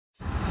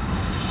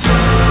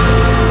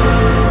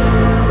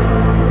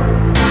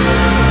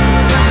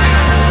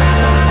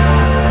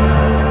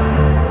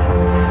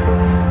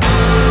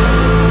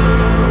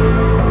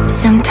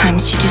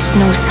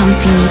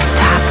something needs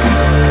to happen.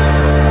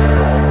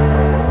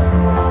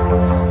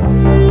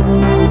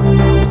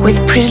 With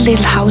pretty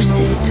little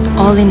houses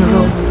all in a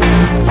row,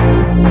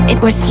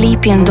 it was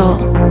sleepy and dull,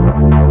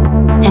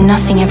 and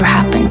nothing ever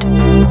happened.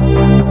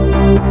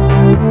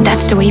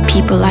 That's the way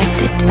people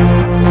liked it.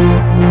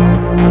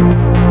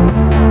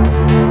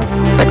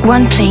 But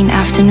one plain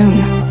afternoon,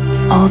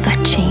 all that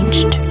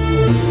changed.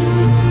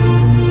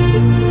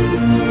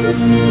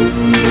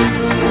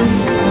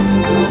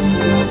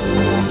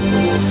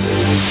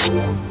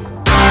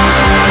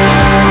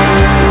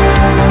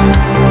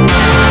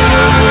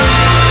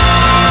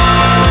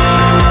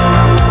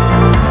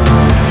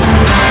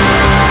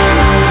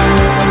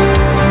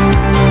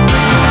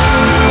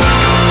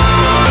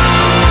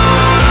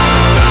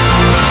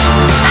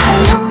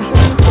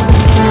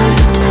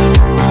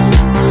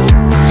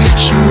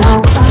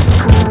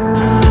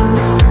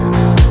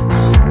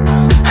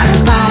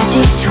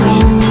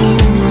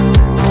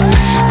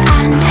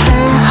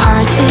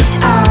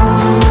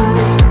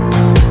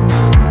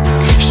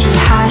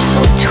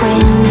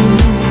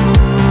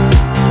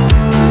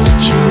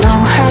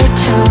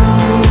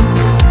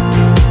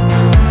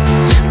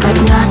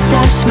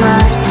 As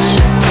much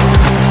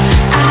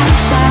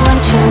as I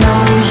want to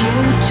know you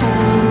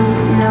too,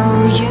 know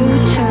you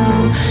too,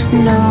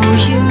 know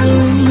you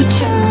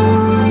too.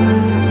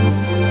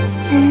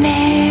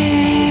 Never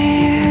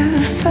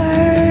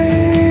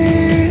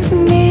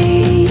me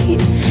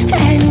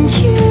and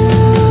you.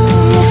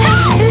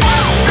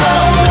 Let go,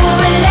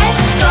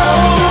 let's go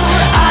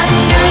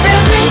under the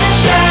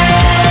bridges.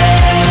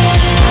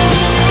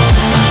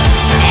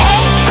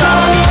 Echo,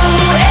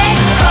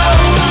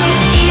 echoes,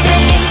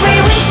 even if we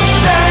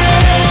whisper.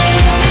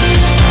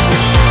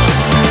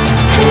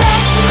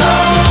 Let go,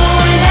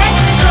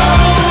 let's go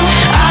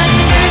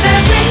under the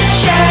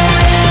bridges.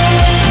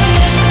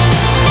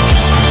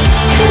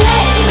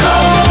 Let go,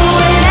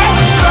 let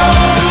go,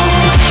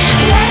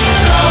 let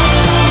go.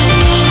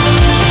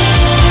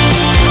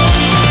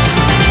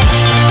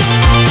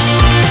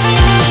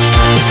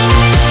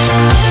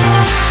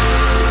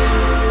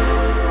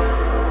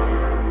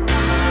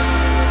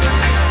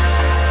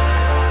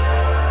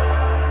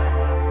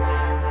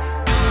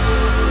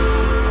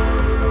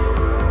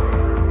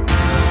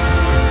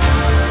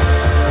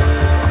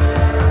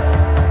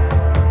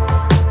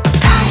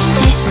 Dust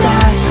is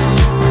dust,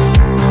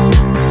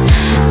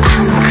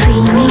 I'm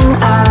cleaning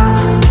up.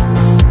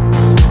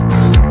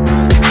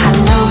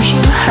 Hello,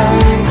 you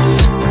hurt.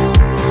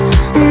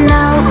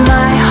 Now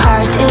my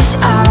heart is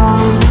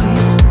out.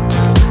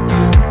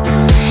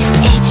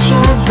 It's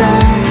your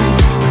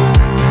birth,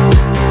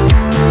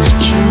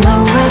 you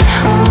know at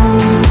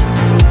home.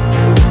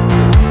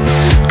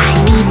 I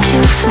need to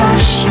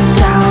flush you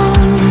down,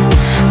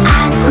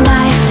 and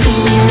my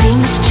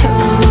feelings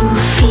too,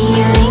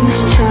 feelings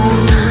too,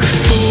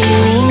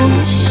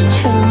 feelings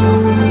too.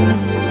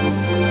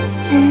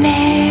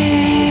 Never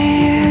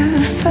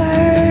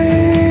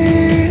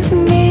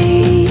me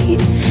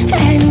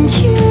and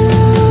you.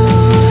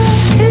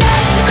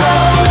 Let go,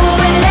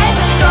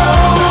 let's go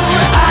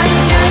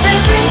under the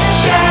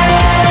bridges.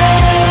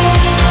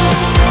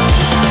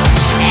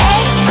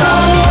 Echo,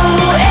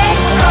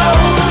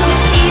 echoes,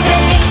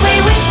 even if we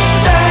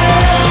whisper.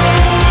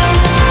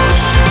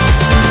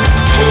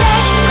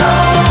 Let go,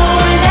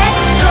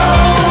 let's go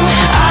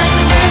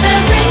under the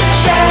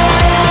bridges.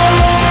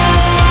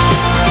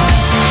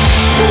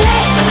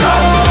 Let go,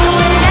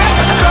 let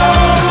go,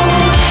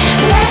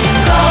 let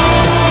go.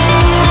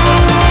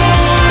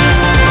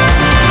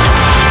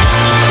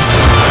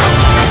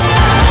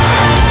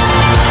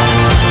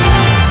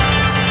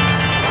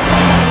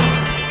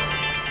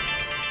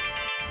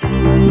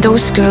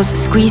 Those girls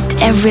squeezed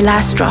every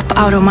last drop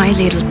out of my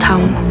little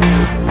town.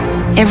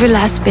 Every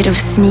last bit of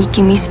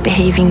sneaky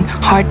misbehaving,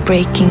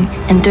 heartbreaking,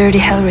 and dirty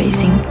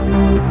hell-raising.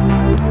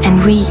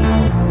 And we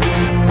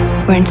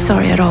weren't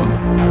sorry at all.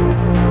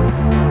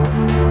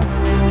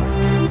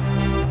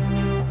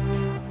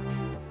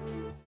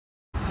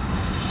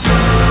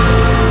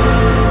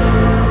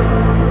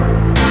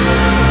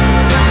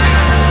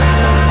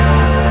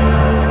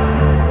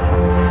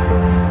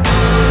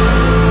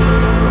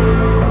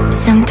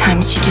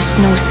 Sometimes you just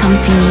know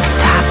something needs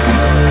to happen.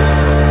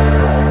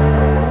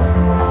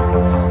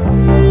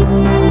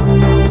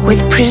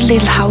 With pretty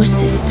little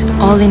houses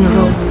all in a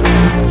row,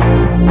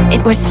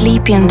 it was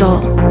sleepy and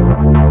dull,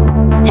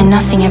 and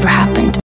nothing ever happened.